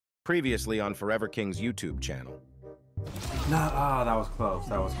Previously on Forever King's YouTube channel. Nah, that was close.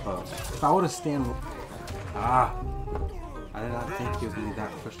 That was close. If I would have stand, I did not think he was gonna be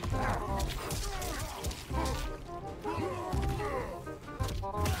that pushed back.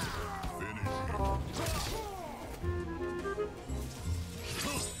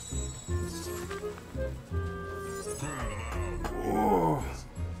 Oh.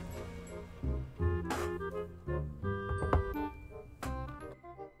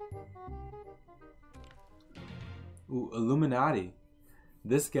 Ooh, Illuminati.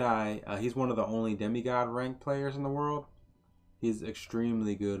 This guy, he's one of the only demigod ranked players in the world. He's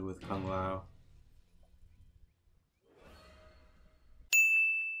extremely good with Kung Lao.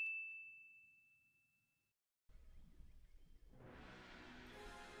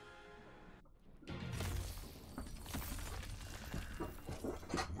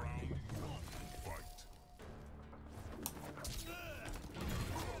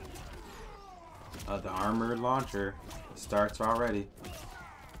 The armored launcher starts already.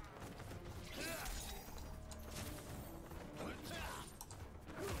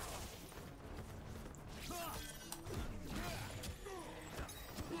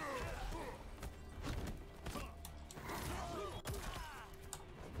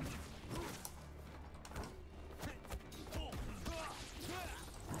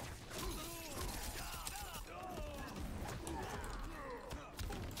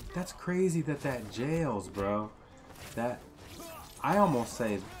 That's crazy that jails, bro. That, I almost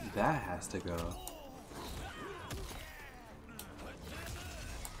say that has to go.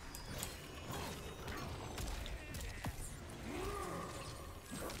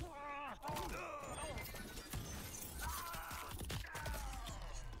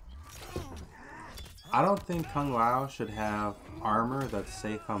 I don't think Kung Lao should have armor that's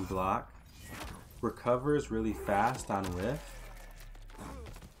safe on block, recovers really fast on whiff,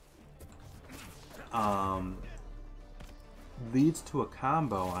 leads to a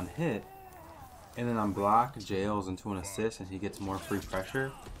combo on hit, and then on block jails into an assist and he gets more free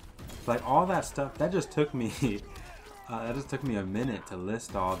pressure. Like all that stuff, that just took me a minute to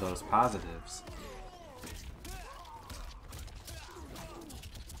list all those positives.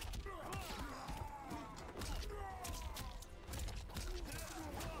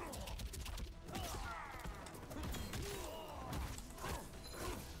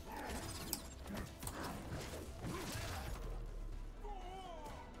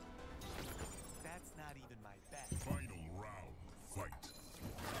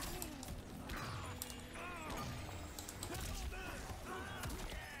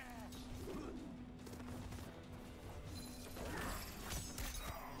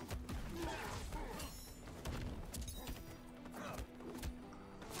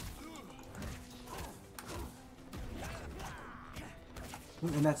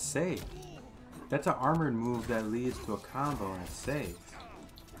 And that's safe. That's an armored move that leads to a combo and it's safe.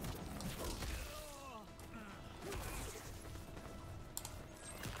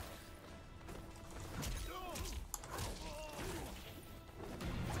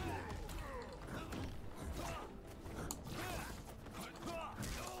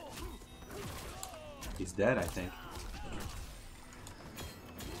 He's dead, I think.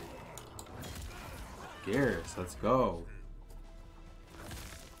 Geras, let's go.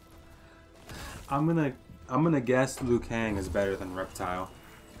 I'm gonna guess Liu Kang is better than Reptile.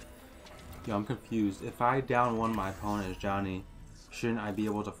 Yo, I'm confused. If I down one my opponent is Johnny, shouldn't I be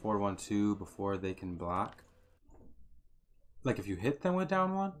able to forward 1-2 before they can block? Like if you hit them with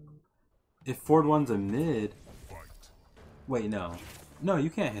down one? If forward one's a mid, wait, no, you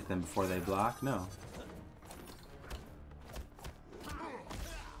can't hit them before they block. No.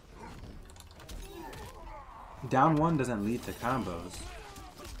 Down one doesn't lead to combos.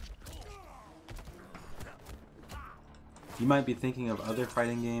 You might be thinking of other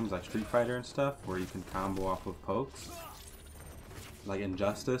fighting games like Street Fighter and stuff where you can combo off with pokes. Like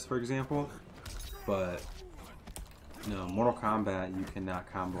Injustice, for example. But no, Mortal Kombat, you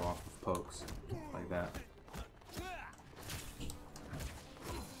cannot combo off with pokes like that.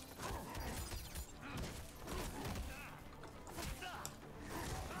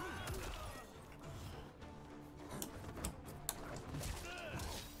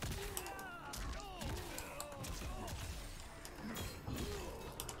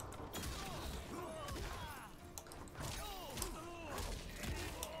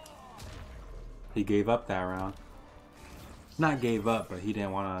 He gave up that round. Not gave up, but he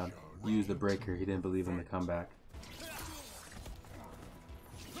didn't want to use the breaker. He didn't believe in the comeback.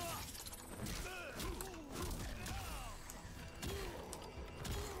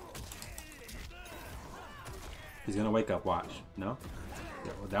 He's gonna wake up, watch. No?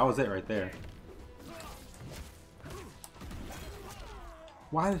 Yeah, well, that was it right there.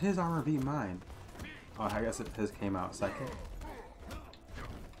 Why did his armor beat mine? Oh, I guess his came out second.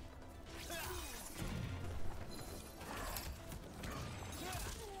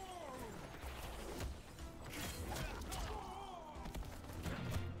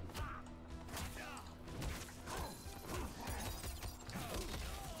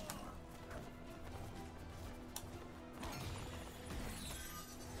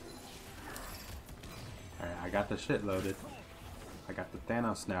 Alright, I got the shit loaded. I got the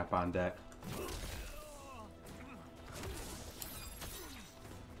Thanos snap on deck.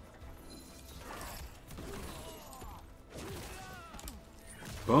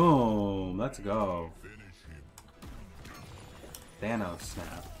 Boom! Let's go. Thanos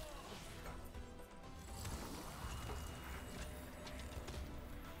snap.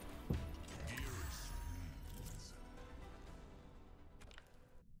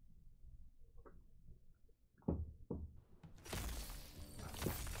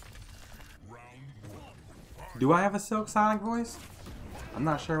 Do I have a Silk Sonic voice? I'm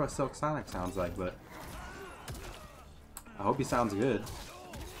not sure what Silk Sonic sounds like, but I hope he sounds good.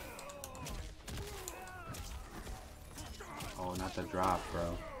 Oh, not the drop,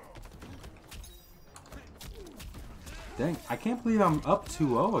 bro. Dang, I can't believe I'm up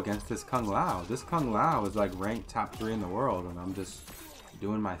 2-0 against this Kung Lao. This Kung Lao is like ranked top 3 in the world, and I'm just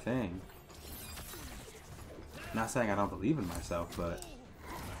doing my thing. Not saying I don't believe in myself, but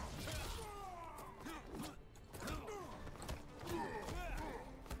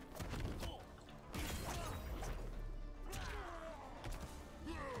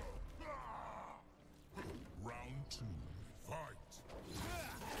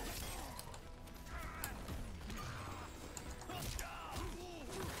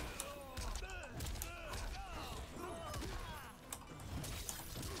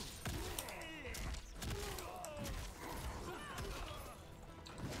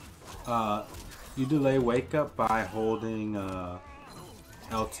you delay wake up by holding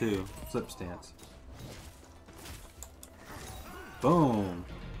L2 flip stance. Boom.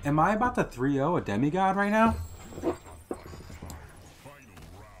 Am I about to 3-0 a Demi-God right now?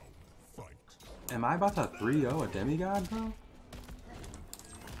 Am I about to 3-0 a Demi-God, bro?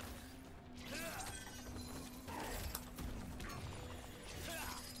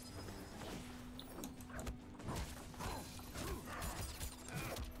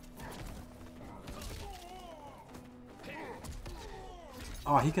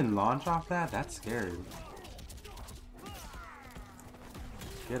 Oh, he can launch off that? That's scary.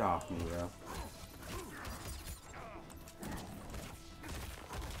 Get off me, bro.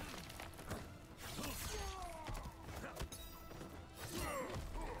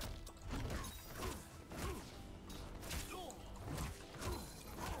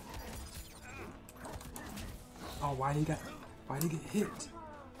 Oh, why'd he get hit?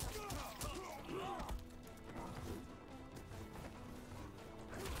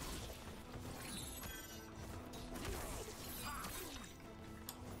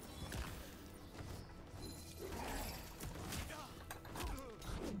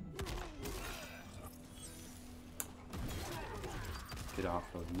 Get off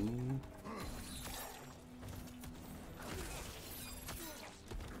of me.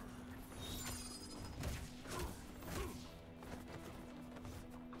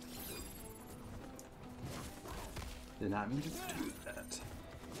 Did not mean to do that.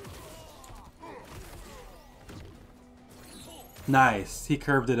 Nice. He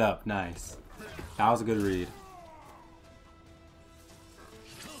curved it up. Nice. That was a good read.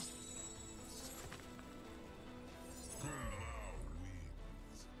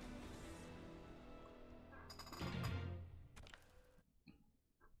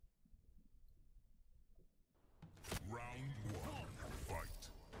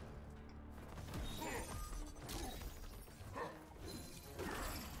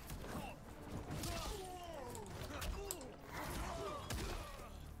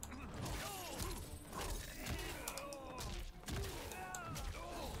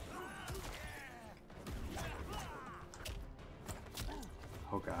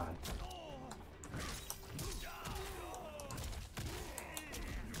 Oh god.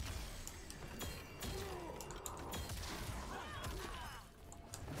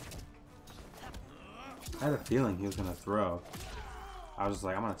 I had a feeling he was gonna throw. I was just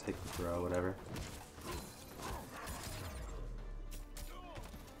like, I'm gonna take the throw, whatever.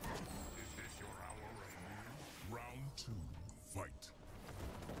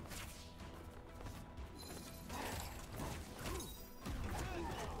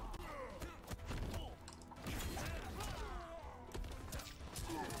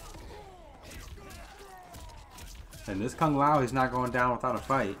 And this Kung Lao, he's not going down without a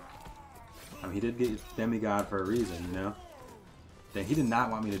fight. I mean, he did get Demi-God for a reason, you know? Dang, he did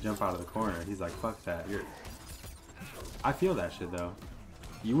not want me to jump out of the corner. He's like, fuck that. I feel that shit, though.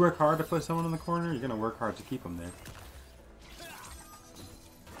 You work hard to put someone in the corner, you're gonna work hard to keep them there.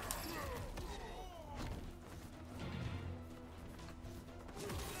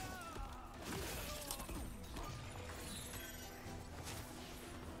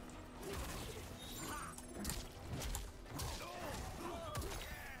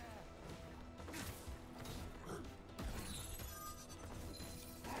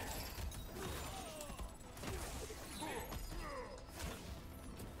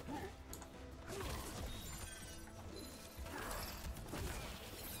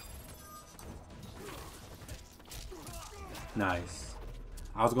 Nice.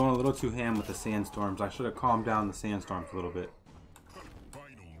 I was going a little too ham with the sandstorms. I should have calmed down the sandstorms a little bit.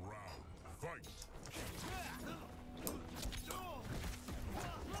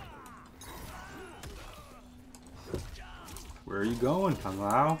 Where are you going, Kung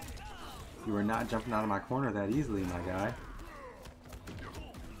Lao? You are not jumping out of my corner that easily, my guy.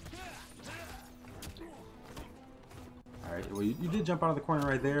 Alright, well you did jump out of the corner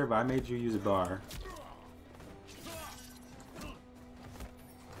right there, but I made you use a bar.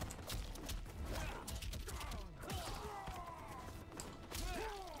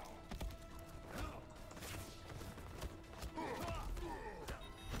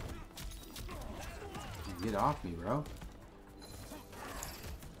 Get off me, bro.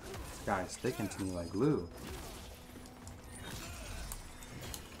 This guy's sticking to me like glue.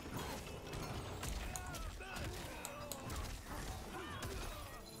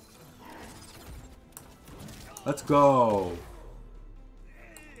 Let's go.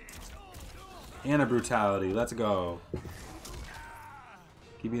 And a brutality. Let's go.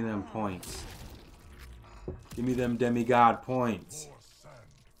 Give me them points. Give me them Demi-God points.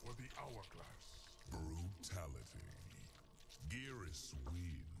 Geras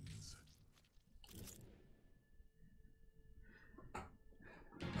wins.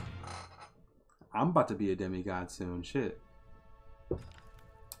 I'm about to be a Demi-God soon. Shit.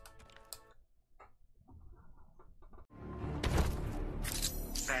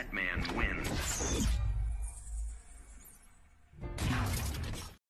 Batman wins.